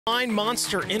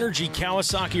Monster Energy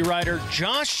Kawasaki rider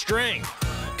Josh Strang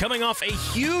coming off a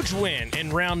huge win in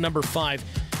round number 5.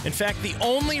 In fact, the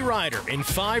only rider in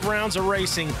 5 rounds of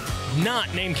racing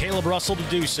not named Caleb Russell to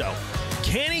do so.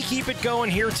 Can he keep it going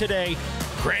here today?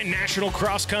 Grand National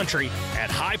Cross Country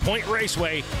at High Point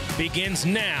Raceway begins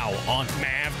now on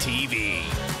MAVTV.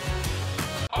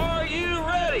 Are you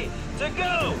ready to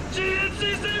go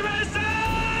GNCC Racing?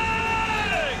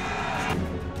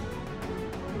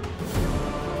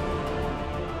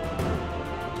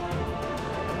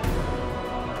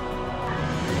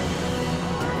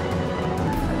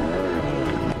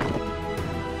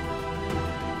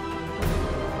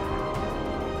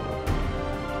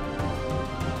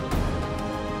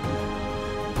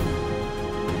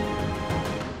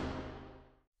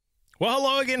 Well,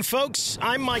 hello again, folks.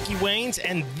 I'm Mikey Waynes,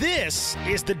 and this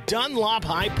is the Dunlop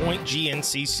High Point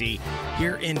GNCC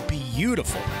here in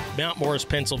beautiful Mount Morris,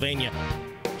 Pennsylvania.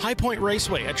 High Point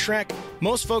Raceway, a track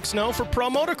most folks know for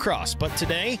pro motocross, but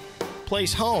today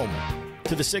plays home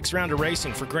to the 6th round of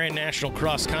racing for Grand National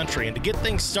Cross Country. And to get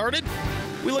things started,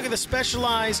 we look at the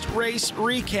specialized race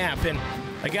recap. And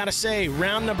I gotta say,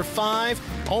 round number 5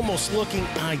 almost looking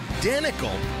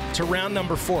identical to round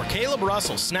number 4. Caleb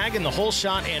Russell snagging the whole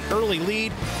shot and early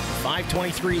lead.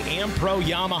 523 Am Pro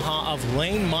Yamaha of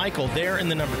Lane Michael there in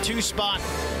the number 2 spot.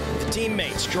 With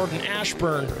teammates Jordan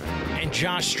Ashburn and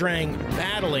Josh Strang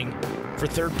battling for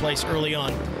 3rd place early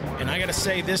on. And I gotta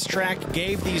say, this track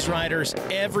gave these riders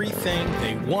everything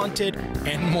they wanted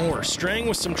and more. Strang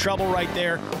with some trouble right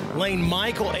there. Lane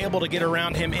Michael able to get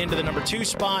around him into the number 2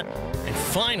 spot. And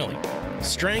finally,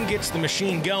 Strang gets the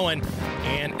machine going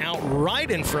and out right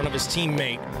in front of his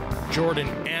teammate, Jordan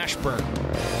Ashburn.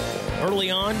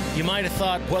 Early on, you might have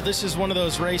thought, well, this is one of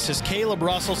those races Caleb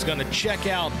Russell's going to check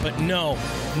out, but no,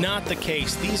 not the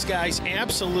case. These guys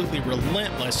absolutely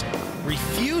relentless,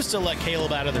 refused to let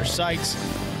Caleb out of their sights,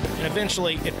 and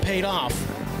eventually it paid off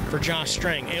for Josh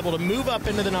Strang, able to move up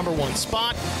into the number 1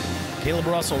 spot. Caleb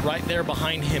Russell right there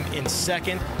behind him in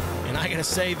 2nd. And I gotta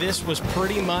say, this was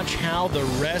pretty much how the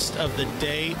rest of the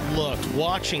day looked.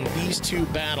 Watching these two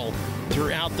battle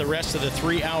throughout the rest of the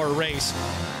 3-hour race,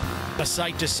 a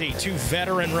sight to see. 2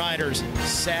 veteran riders,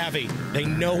 savvy. They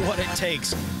know what it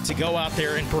takes to go out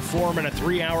there and perform in a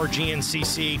 3-hour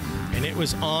GNCC, and it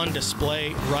was on display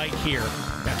right here.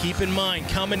 Now keep in mind,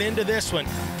 coming into this one,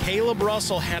 Caleb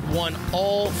Russell had won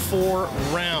all 4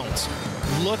 rounds.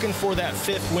 Looking for that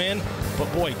 5th win,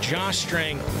 but boy, Josh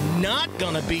Strang not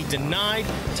gonna be denied.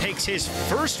 Takes his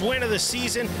first win of the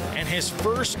season and his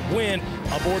first win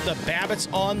aboard the Babbitt's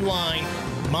Online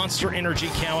Monster Energy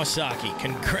Kawasaki.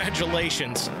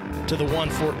 Congratulations to the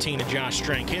 114 of Josh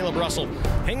Strang. Caleb Russell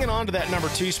hanging on to that number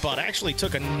 2 spot. Actually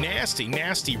took a nasty,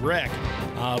 nasty wreck.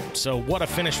 So what a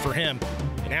finish for him.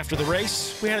 And after the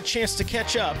race, we had a chance to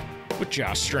catch up with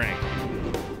Josh Strang.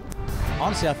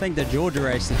 Honestly, I think the Georgia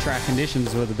race, the track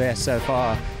conditions were the best so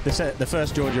far. The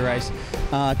first Georgia race.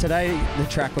 Today, the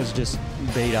track was just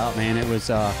beat up, man. It was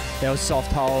there was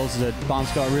soft holes, the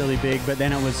bumps got really big, but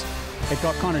then it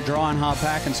got kind of dry and hard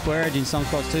pack and square edge in some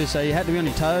spots too. So you had to be on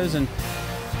your toes. And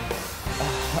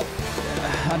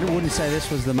I wouldn't say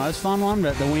this was the most fun one,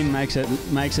 but the wind makes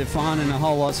it fun and a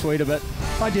whole lot sweeter. But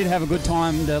I did have a good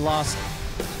time. The last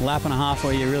lap and a half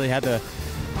where you really had to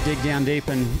dig down deep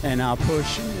and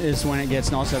push is when it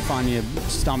gets not so fun. Your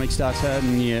stomach starts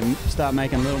hurting, you start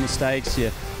making little mistakes,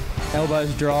 your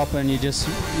elbows drop, and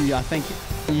I think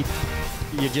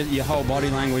your whole body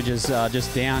language is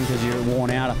just down because you're worn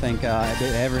out. I think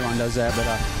everyone does that,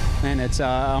 but man,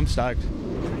 I'm stoked.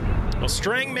 Well,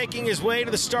 Strang making his way to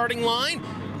the starting line,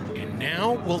 and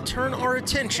now we'll turn our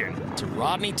attention to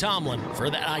Rodney Tomlin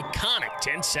for that iconic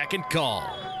 10-second call.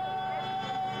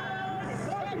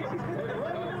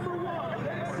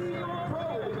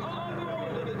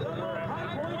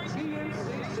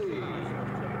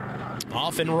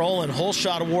 Off and rolling, whole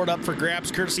shot award up for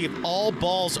grabs courtesy of All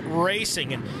Balls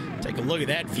Racing. And take a look at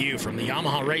that view from the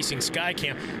Yamaha Racing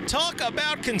Skycam. Talk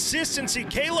about consistency.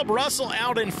 Caleb Russell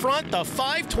out in front, the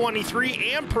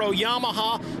 523 Am Pro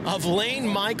Yamaha of Lane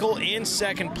Michael in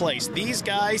 2nd place. These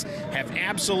guys have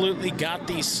absolutely got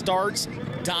these starts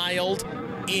dialed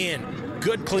in.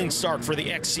 Good clean start for the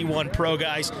XC1 Pro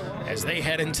guys as they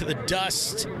head into the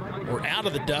dust, or out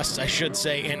of the dust, I should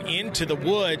say, and into the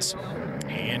woods.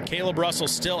 And Caleb Russell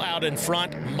still out in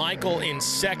front, Michael in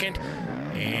 2nd,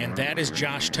 and that is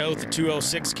Josh Toth, the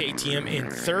 206 KTM, in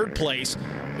 3rd place,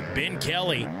 with Ben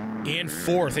Kelly in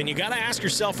 4th. And you got to ask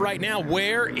yourself right now,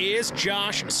 where is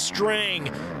Josh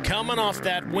Strang coming off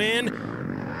that win?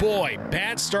 Boy,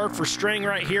 bad start for Strang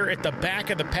right here at the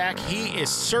back of the pack. He is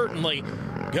certainly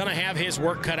going to have his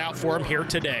work cut out for him here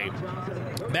today.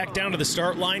 Back down to the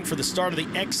start line for the start of the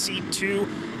XC2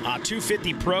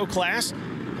 250 Pro class.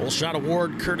 Whole shot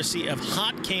award courtesy of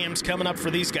Hot Cams coming up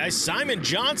for these guys. Simon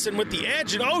Johnson with the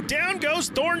edge, and oh, down goes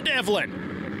Thorne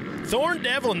Devlin. Thorne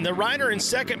Devlin, the rider in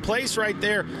second place right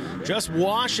there, just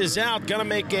washes out. Gonna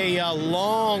make a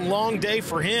long, long day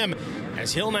for him,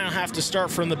 as he'll now have to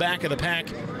start from the back of the pack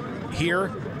here,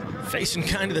 facing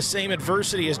kind of the same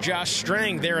adversity as Josh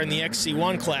Strang there in the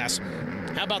XC1 class.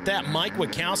 How about that? Mike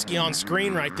Wachowski on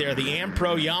screen right there, the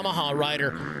AmPro Yamaha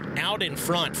rider out in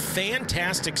front.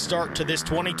 Fantastic start to this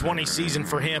 2020 season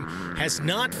for him. Has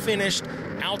not finished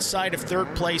outside of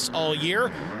third place all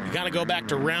year. You got to go back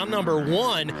to round number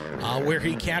 1 where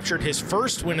he captured his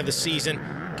first win of the season.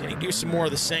 Can he do some more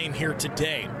of the same here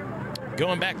today?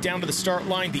 Going back down to the start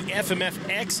line, the FMF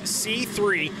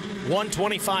XC3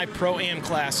 125 Pro-Am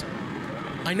class.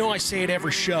 I know I say it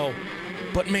every show,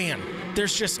 but man,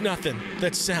 there's just nothing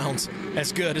that sounds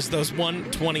as good as those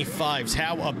 125s.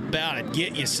 How about it?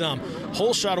 Get you some.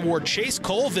 Whole shot award. Chase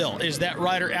Colville is that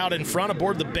rider out in front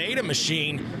aboard the Beta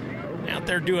machine. Out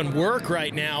there doing work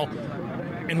right now.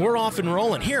 And we're off and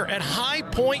rolling here at High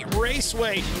Point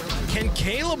Raceway. Can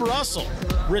Caleb Russell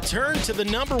return to the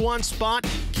number 1 spot?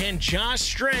 Can Josh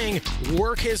Strang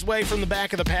work his way from the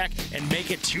back of the pack and make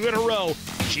it 2 in a row?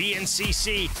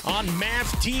 GNCC on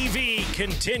MAVTV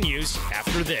continues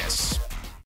after this.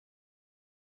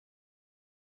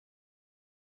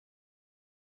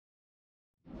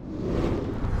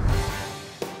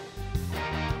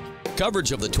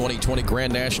 Coverage of the 2020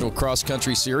 Grand National Cross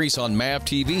Country Series on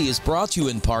MAVTV is brought to you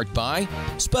in part by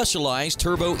Specialized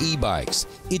Turbo e-bikes.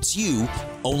 It's you,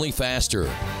 only faster.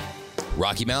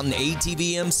 Rocky Mountain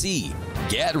ATV MC,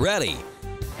 get ready.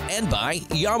 And by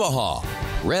Yamaha,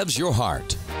 revs your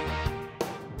heart.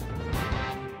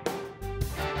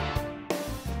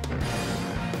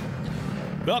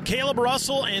 Well, Caleb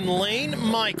Russell and Lane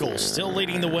Michaels still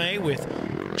leading the way with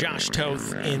Josh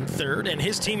Toth in third, and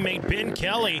his teammate Ben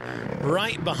Kelly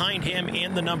right behind him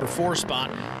in the number 4 spot.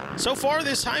 So far,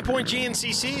 this High Point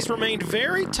GNCC's remained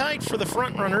very tight for the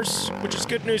front runners, which is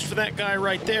good news for that guy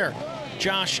right there,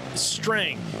 Josh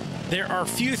Strang. There are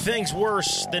few things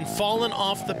worse than falling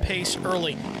off the pace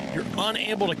early. You're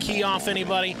unable to key off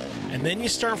anybody, and then you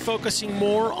start focusing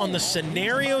more on the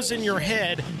scenarios in your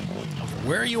head of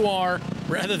where you are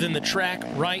rather than the track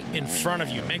right in front of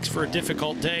you. Makes for a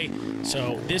difficult day.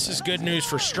 So this is good news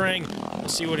for Strang. We'll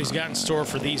see what he's got in store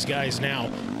for these guys now.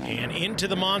 And into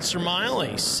the Monster Mile,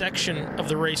 a section of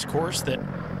the race course that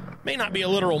may not be a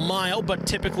literal mile, but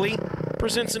typically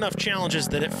presents enough challenges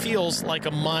that it feels like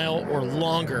a mile or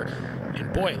longer.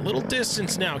 And boy, a little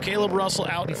distance now. Caleb Russell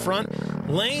out in front.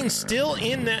 Lane still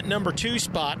in that number 2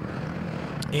 spot.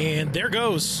 And there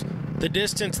goes the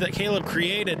distance that Caleb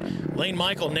created. Lane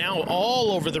Michael now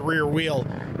all over the rear wheel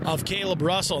of Caleb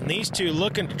Russell. And these two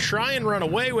looking to try and run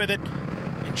away with it.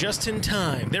 And just in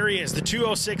time, there he is, the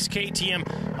 206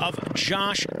 KTM of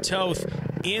Josh Toth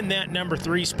in that number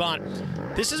 3 spot.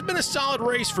 This has been a solid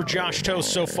race for Josh Toth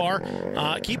so far.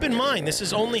 Keep in mind, this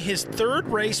is only his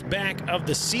 3rd race back of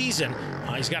the season.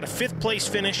 He's got a 5th place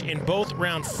finish in both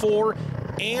round 4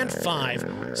 and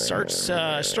 5.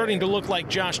 Starting to look like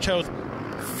Josh Toth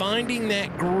finding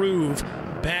that groove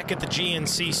back at the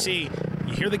GNCC.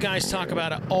 You hear the guys talk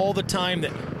about it all the time,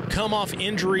 that come off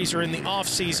injuries or in the off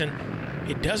season.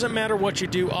 It doesn't matter what you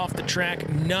do off the track.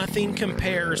 Nothing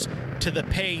compares to the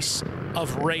pace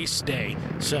of race day.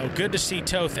 So good to see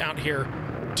Toth out here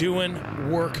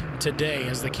doing work today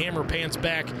as the camera pans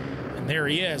back. And there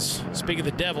he is. Speak of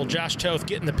the devil, Josh Toth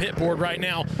getting the pit board right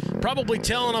now. Probably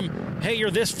telling him, hey,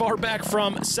 you're this far back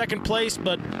from 2nd place,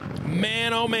 but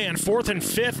man, oh man, 4th and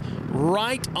 5th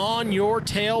right on your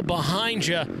tail behind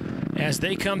you as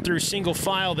they come through single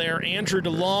file there. Andrew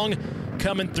DeLong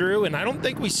coming through, and I don't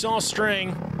think we saw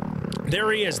Strang.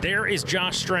 There he is. There is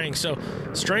Josh Strang. So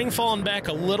Strang falling back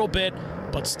a little bit,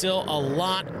 but still a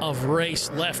lot of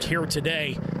race left here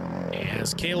today.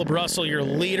 As Caleb Russell, your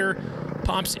leader,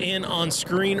 pops in on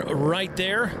screen right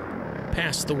there,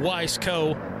 past the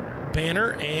Wiseco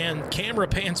banner, and camera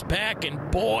pans back,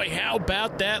 and boy, how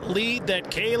about that lead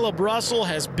that Caleb Russell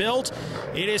has built.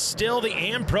 It is still the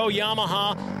AmPro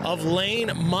Yamaha of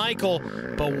Lane Michael,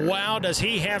 but wow, does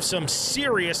he have some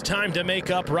serious time to make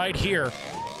up right here.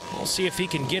 We'll see if he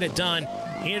can get it done.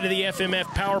 Into the FMF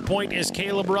PowerPoint is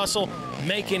Caleb Russell,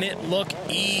 making it look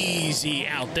easy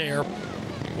out there.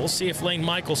 We'll see if Lane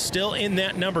Michael's still in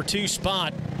that number 2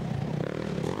 spot.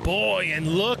 Boy, and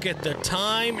look at the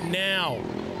time now.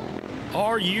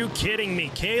 Are you kidding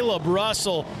me? Caleb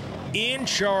Russell in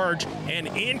charge and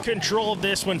in control of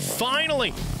this one.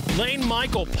 Finally, Lane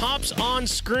Michael pops on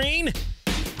screen.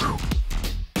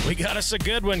 We got us a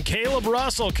good one. Caleb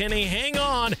Russell, can he hang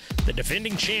on? The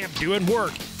defending champ doing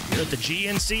work here at the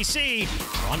GNCC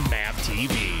on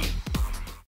MAVTV.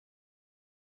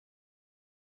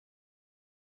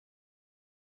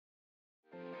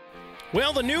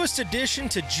 Well, the newest addition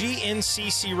to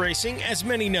GNCC racing, as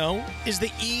many know, is the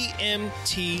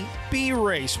MAVTV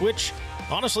race, which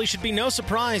honestly should be no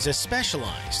surprise, as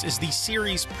Specialized is the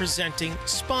series presenting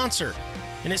sponsor.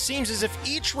 And it seems as if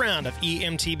each round of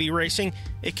MAVTV racing,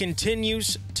 it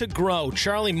continues to grow.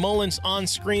 Charlie Mullins on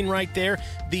screen right there,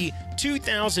 the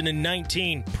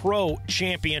 2019 Pro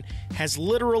Champion, has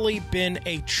literally been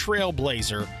a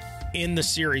trailblazer in the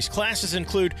series. Classes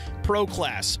include Pro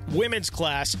Class, Women's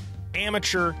Class,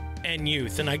 Amateur, and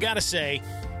Youth. And I gotta say,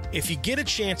 if you get a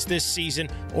chance this season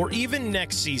or even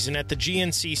next season at the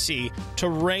GNCC to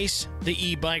race the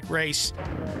e-bike race,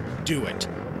 do it.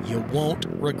 You won't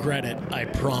regret it, I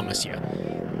promise you.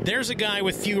 There's a guy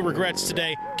with few regrets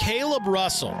today, Caleb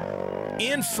Russell,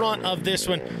 in front of this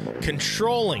one,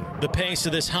 controlling the pace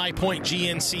of this High Point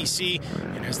GNCC.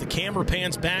 And as the camera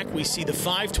pans back, we see the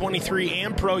 523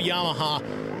 Am Pro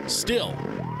Yamaha still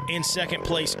in second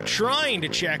place, trying to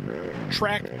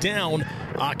track down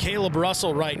Caleb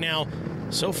Russell right now.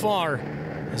 So far,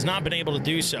 has not been able to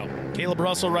do so. Caleb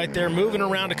Russell right there moving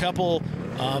around a couple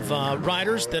of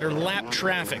riders that are lap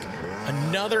traffic.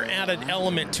 Another added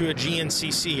element to a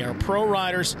GNCC. Our pro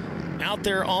riders out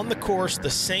there on the course the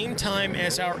same time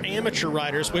as our amateur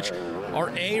riders, which are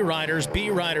A riders, B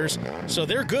riders. So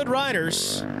they're good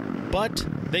riders, but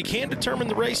they can determine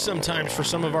the race sometimes for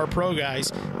some of our pro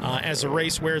guys as the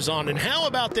race wears on. And how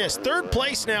about this? Third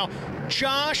place now,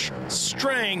 Josh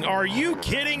Strang. Are you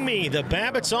kidding me? The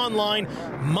Babbitt's Online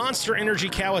Monster Energy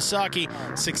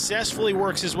Kawasaki successfully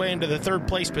works his way into the third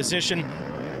place position.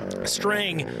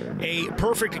 Strang, a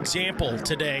perfect example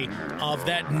today of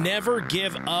that never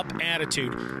give up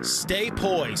attitude. Stay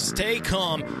poised, stay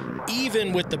calm,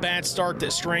 even with the bad start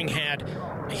that Strang had.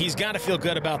 He's got to feel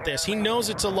good about this. He knows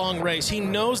it's a long race. He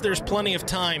knows there's plenty of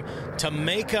time to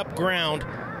make up ground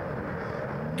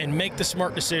and make the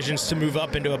smart decisions to move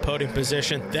up into a podium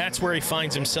position. That's where he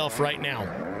finds himself right now.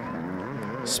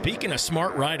 Speaking of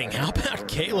smart riding, how about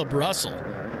Caleb Russell?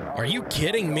 Are you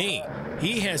kidding me?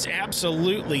 He has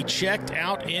absolutely checked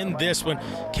out in this one.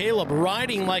 Caleb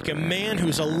riding like a man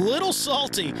who's a little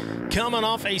salty, coming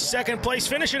off a second place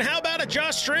finish. And how about a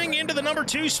Josh Strang into the number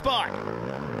 2 spot?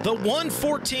 The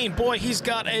 114, boy, he's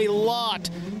got a lot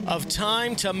of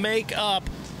time to make up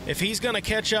if he's going to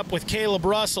catch up with Caleb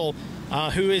Russell,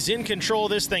 who is in control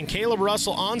of this thing. Caleb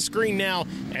Russell on screen now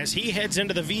as he heads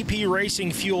into the VP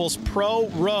Racing Fuels Pro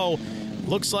Row.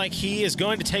 Looks like he is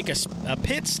going to take a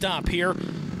pit stop here,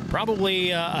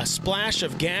 probably a splash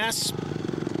of gas.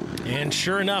 And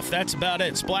sure enough, that's about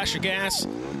it. Splash of gas,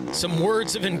 some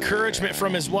words of encouragement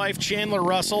from his wife, Chandler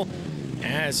Russell,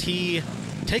 as he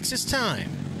takes his time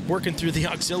working through the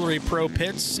auxiliary pro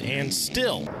pits and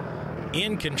still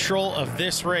in control of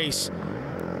this race.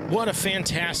 What a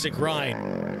fantastic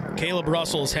ride Caleb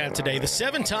Russell has had today. The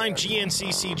 7-time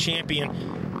GNCC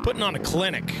champion putting on a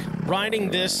clinic, riding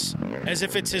this as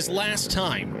if it's his last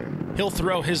time he'll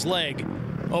throw his leg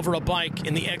over a bike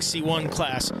in the XC1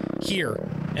 class here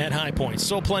at High Point.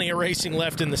 Still plenty of racing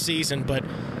left in the season, but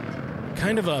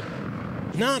kind of a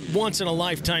not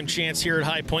once-in-a-lifetime chance here at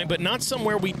High Point, but not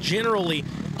somewhere we generally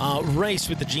race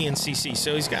with the GNCC,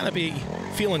 so he's got to be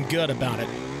feeling good about it.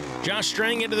 Josh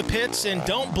Strang into the pits, and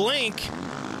don't blink,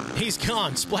 he's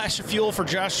gone. Splash of fuel for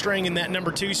Josh Strang in that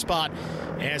number 2 spot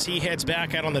as he heads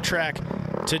back out on the track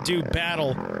to do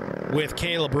battle with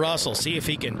Caleb Russell. See if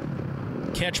he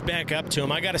can catch back up to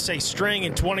him. I got to say, Strang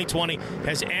in 2020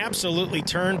 has absolutely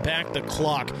turned back the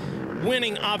clock.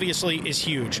 Winning, obviously, is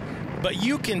huge, but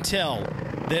you can tell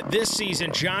that this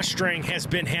season Josh Strang has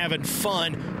been having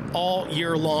fun all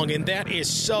year long, and that is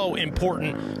so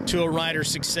important to a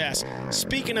rider's success.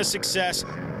 Speaking of success,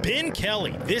 Ben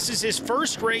Kelly, this is his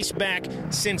first race back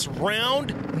since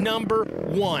round number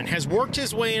 1. Has worked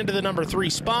his way into the number 3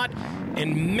 spot,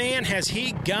 and man, has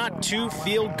he got to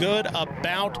feel good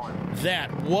about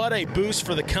that. What a boost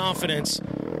for the confidence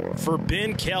for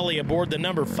Ben Kelly aboard the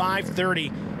number 530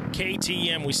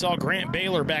 KTM. We saw Grant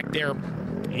Baylor back there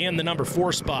in the number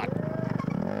 4 spot.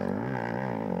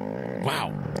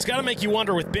 Wow. It's got to make you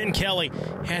wonder with Ben Kelly,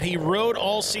 had he rode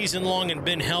all season long and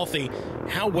been healthy,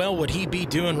 how well would he be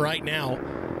doing right now?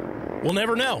 We'll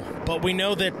never know, but we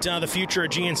know that the future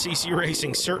of GNCC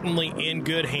racing certainly in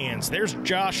good hands. There's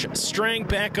Josh Strang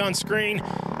back on screen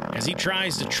as he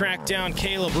tries to track down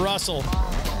Caleb Russell.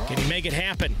 Can he make it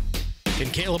happen? Can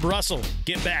Caleb Russell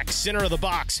get back center of the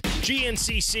box?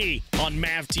 GNCC on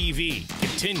MAVTV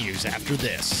continues after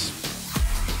this.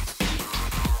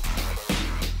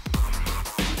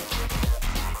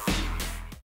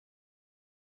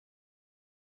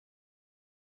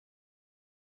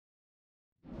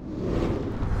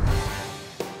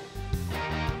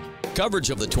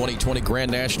 Coverage of the 2020 Grand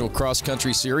National Cross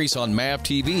Country Series on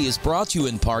MAVTV is brought to you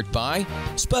in part by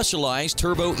Specialized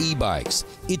Turbo e-bikes.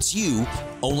 It's you,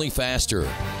 only faster.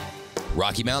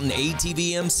 Rocky Mountain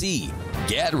ATV MC,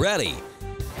 get ready.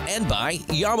 And by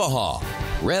Yamaha,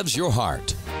 revs your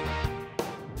heart.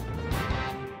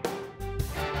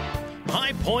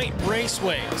 High Point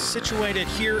Raceway, situated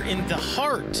here in the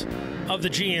heart of the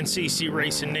GNCC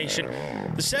Racing Nation.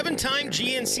 The 7-time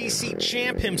GNCC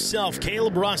champ himself,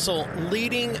 Caleb Russell,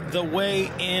 leading the way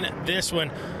in this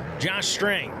one. Josh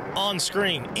Strang on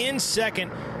screen in second.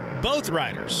 Both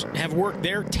riders have worked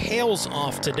their tails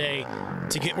off today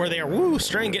to get where they are. Woo,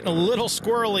 Strang getting a little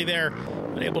squirrely there,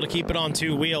 but able to keep it on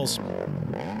 2 wheels.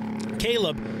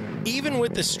 Caleb, even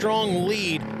with the strong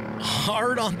lead,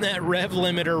 hard on that rev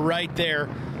limiter right there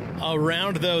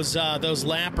around those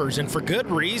lappers, and for good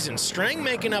reason. Strang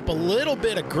making up a little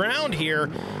bit of ground here.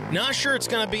 Not sure it's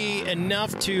going to be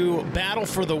enough to battle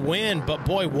for the win, but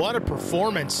boy, what a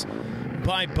performance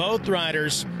by both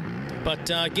riders.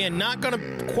 But again, not going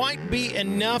to quite be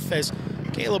enough as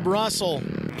Caleb Russell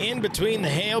in between the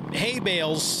hay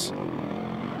bales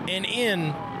and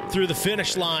in through the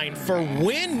finish line for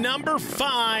win number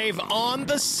 5 on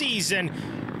the season.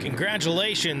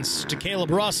 Congratulations to Caleb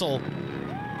Russell.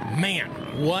 Man,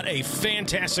 what a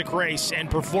fantastic race and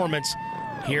performance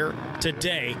here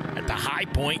today at the High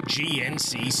Point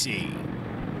GNCC.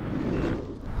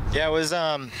 Yeah, it was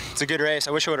it's a good race.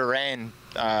 I wish it would have rained.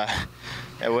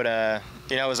 It would have,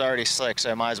 you know, it was already slick, so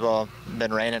it might as well have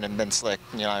been raining and been slick,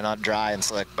 you know, not dry and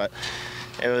slick. But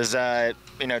it was,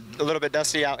 you know, a little bit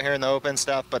dusty out here in the open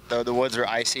stuff, but the woods were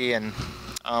icy, and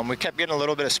we kept getting a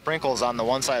little bit of sprinkles on the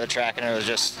one side of the track, and it was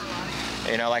just,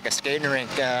 you know, like a skating rink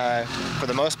for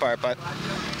the most part. But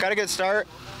got a good start,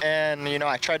 and, you know,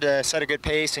 I tried to set a good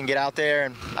pace and get out there,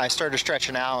 and I started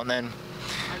stretching out, and then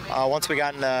once we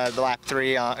got into the lap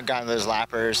 3, got into those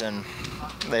lappers, and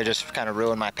they just kind of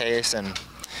ruined my pace, and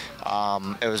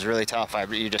it was really tough.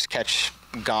 You just catch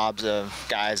gobs of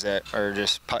guys that are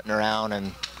just putting around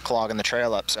and clogging the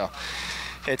trail up. So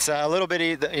it's a little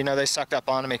bit, you know, they sucked up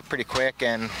on me pretty quick,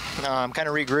 and kind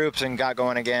of regrouped and got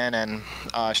going again, and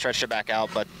stretched it back out.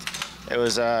 But it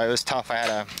was tough. I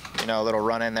had a little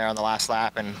run in there on the last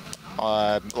lap, and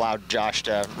allowed Josh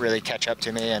to really catch up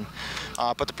to me and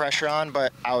put the pressure on.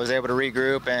 But I was able to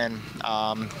regroup and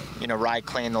ride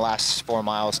clean the last 4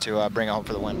 miles to bring it home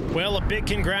for the win. Well, a big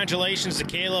congratulations to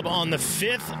Caleb on the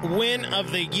 5th win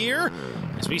of the year,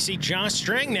 as we see Josh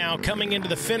Strang now coming into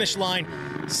the finish line,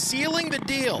 sealing the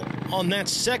deal on that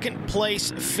 2nd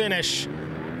place finish.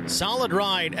 Solid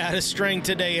ride out of Strang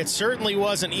today. It certainly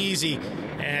wasn't easy,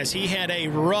 as he had a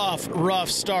rough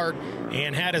start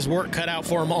and had his work cut out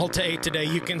for him all day today.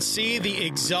 You can see the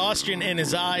exhaustion in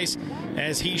his eyes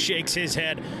as he shakes his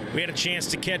head. We had a chance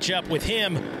to catch up with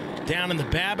him down in the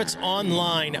Babbitt's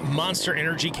Online Monster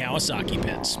Energy Kawasaki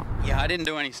pits. Yeah, I didn't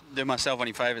do myself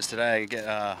any favors today.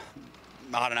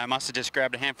 I don't know, must have just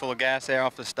grabbed a handful of gas there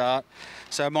off the start.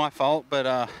 So my fault, but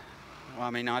well, I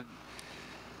mean, I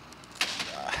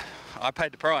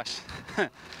paid the price.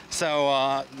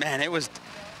 So man, it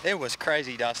was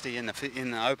crazy dusty in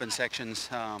the open sections.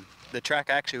 The track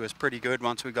actually was pretty good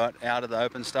once we got out of the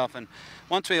open stuff, and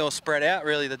once we all spread out,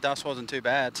 really the dust wasn't too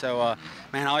bad. So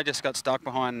man, I just got stuck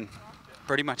behind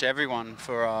pretty much everyone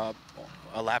for a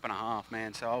lap and a half,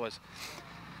 man. So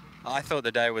I thought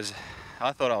the day was,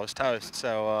 I thought I was toast.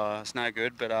 So it's no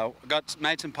good, but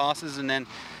made some passes, and then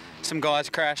some guys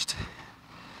crashed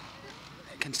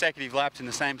consecutive laps in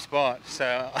the same spot.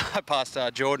 So I passed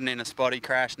Jordan in a spot, he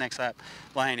crashed. Next lap,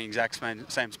 Lane, exact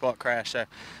same spot, crashed. So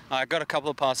I got a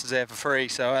couple of passes there for free,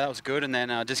 so that was good. And then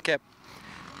just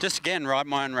again, ride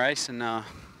my own race, and I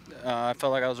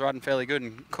felt like I was riding fairly good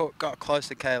and got close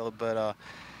to Caleb, but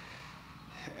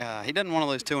he didn't want to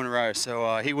lose 2 in a row,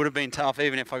 so he would have been tough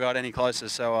even if I got any closer.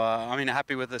 So I mean,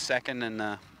 happy with the 2nd,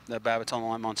 and the Babbitt's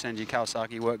Online Monster Energy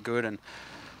Kawasaki worked good, and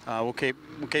we'll keep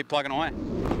plugging away.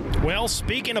 Well,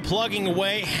 speaking of plugging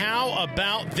away, how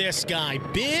about this guy?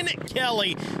 Ben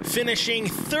Kelly finishing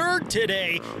 3rd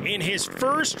today in his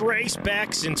first race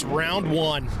back since round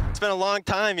 1. It's been a long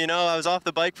time, you know. I was off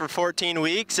the bike for 14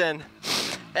 weeks, and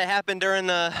it happened during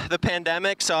the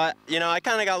pandemic, so I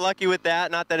kind of got lucky with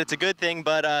that. Not that it's a good thing,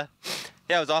 but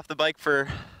yeah, I was off the bike for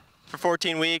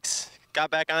 14 weeks, got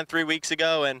back on 3 weeks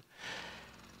ago, and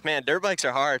man, dirt bikes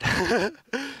are hard.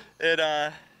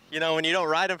 When you don't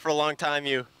ride them for a long time,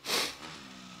 you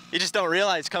just don't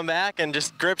realize, come back and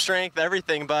just grip strength,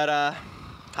 everything. But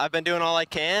I've been doing all I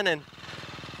can, and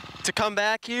to come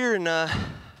back here and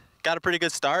got a pretty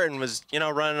good start, and was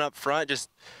running up front, just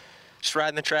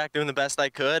riding the track, doing the best I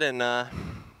could, and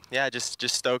yeah, just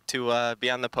stoked to be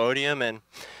on the podium. And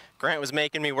Grant was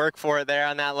making me work for it there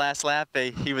on that last lap.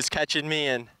 He was catching me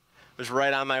and was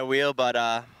right on my wheel, but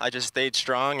I just stayed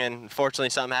strong, and fortunately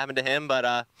something happened to him.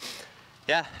 But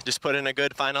yeah, just put in a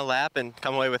good final lap and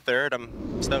come away with third.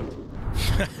 I'm stoked.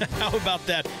 How about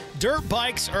that? Dirt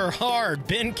bikes are hard.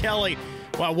 Ben Kelly,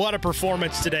 wow, what a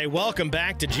performance today. Welcome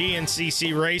back to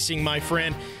GNCC Racing, my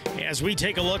friend. As we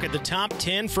take a look at the top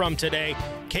 10 from today,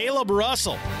 Caleb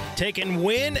Russell taking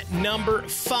win number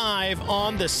 5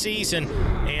 on the season.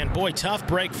 And boy, tough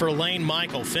break for Lane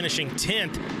Michael, finishing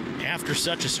 10th after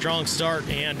such a strong start.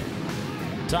 And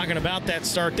talking about that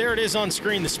start, there it is on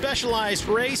screen, the specialized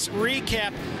race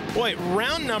recap. Boy,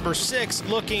 round number 6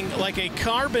 looking like a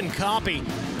carbon copy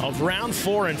of round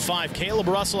 4 and 5. Caleb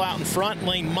Russell out in front.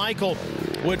 Lane Michael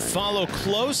would follow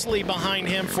closely behind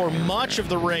him for much of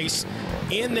the race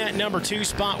in that number 2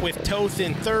 spot, with Toth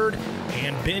in third.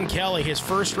 And Ben Kelly, his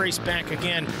first race back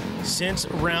again since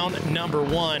round number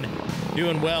 1,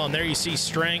 doing well. And there you see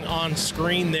Strang on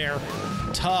screen there.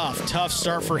 Tough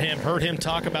start for him. Heard him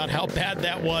talk about how bad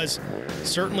that was.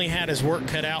 Certainly had his work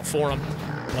cut out for him.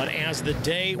 But as the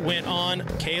day went on,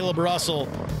 Caleb Russell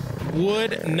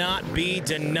would not be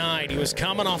denied. He was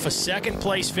coming off a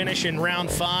second-place finish in round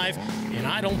 5, and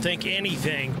I don't think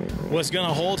anything was going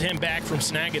to hold him back from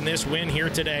snagging this win here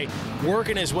today.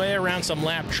 Working his way around some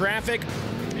lap traffic,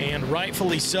 and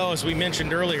rightfully so, as we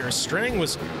mentioned earlier. Strang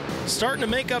was starting to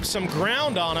make up some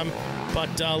ground on him,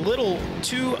 but a little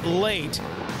too late,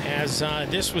 as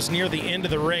this was near the end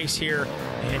of the race here,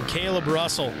 and Caleb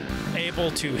Russell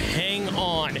able to hang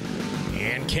on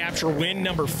and capture win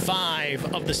number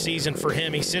 5 of the season for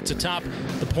him. He sits atop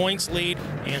the points lead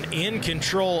and in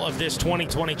control of this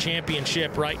 2020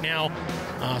 championship right now.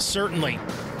 Certainly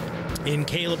in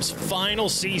Caleb's final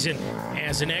season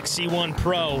as an XC1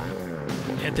 Pro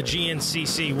at the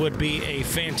GNCC would be a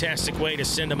fantastic way to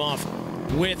send him off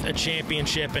with a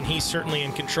championship, and he's certainly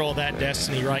in control of that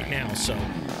destiny right now. So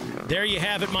there you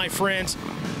have it, my friends.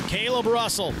 Caleb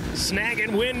Russell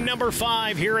snagging win number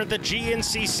 5 here at the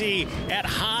GNCC at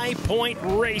High Point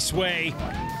Raceway.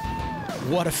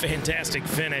 What a fantastic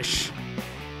finish.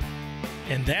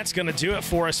 And that's going to do it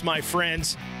for us, my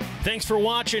friends. Thanks for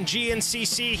watching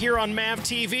GNCC here on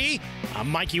MAVTV. I'm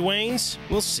Mikey Waynes.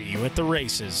 We'll see you at the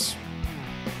races.